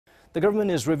The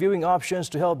government is reviewing options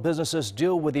to help businesses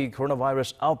deal with the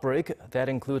coronavirus outbreak. That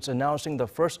includes announcing the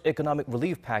first economic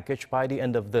relief package by the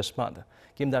end of this month.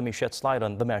 Dami sheds light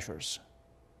on the measures.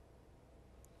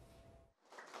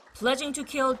 Pledging to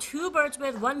kill two birds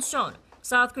with one stone,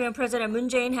 South Korean President Moon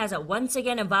Jae-in has once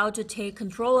again vowed to take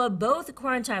control of both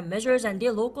quarantine measures and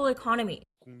the local economy.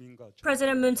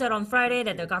 President Moon said on Friday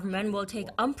that the government will take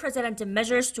unprecedented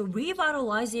measures to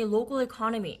revitalize the local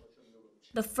economy.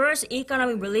 The first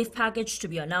economic relief package to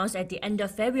be announced at the end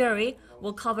of February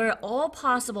will cover all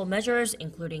possible measures,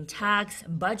 including tax,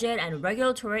 budget, and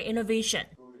regulatory innovation.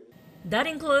 That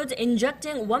includes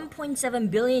injecting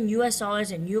 $1.7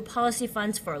 billion in new policy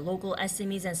funds for local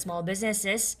SMEs and small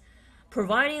businesses,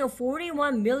 providing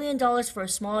 $41 million for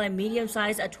small and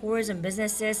medium-sized tourism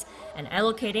businesses, and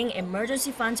allocating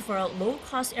emergency funds for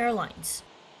low-cost airlines.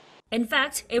 In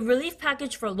fact, a relief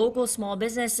package for local small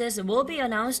businesses will be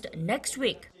announced next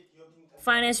week.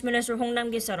 Finance Minister Hong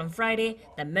Nam-ki said on Friday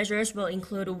that measures will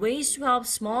include ways to help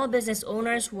small business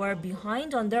owners who are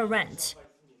behind on their rent.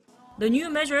 The new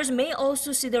measures may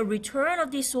also see the return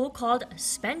of the so-called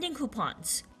spending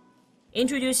coupons.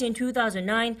 Introduced in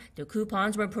 2009, the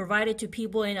coupons were provided to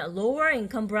people in lower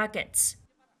income brackets.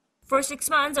 For 6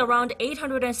 months, around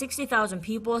 860,000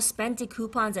 people spent the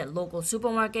coupons at local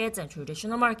supermarkets and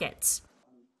traditional markets.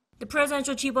 The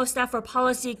presidential chief of staff for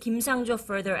policy, Kim Sang-jo,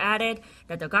 further added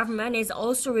that the government is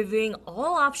also reviewing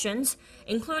all options,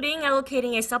 including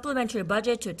allocating a supplementary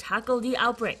budget to tackle the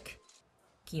outbreak.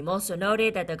 Kim also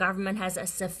noted that the government has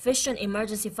sufficient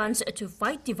emergency funds to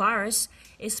fight the virus,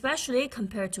 especially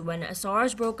compared to when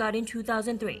SARS broke out in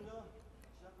 2003.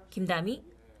 Dami,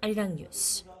 Arirang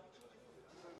News.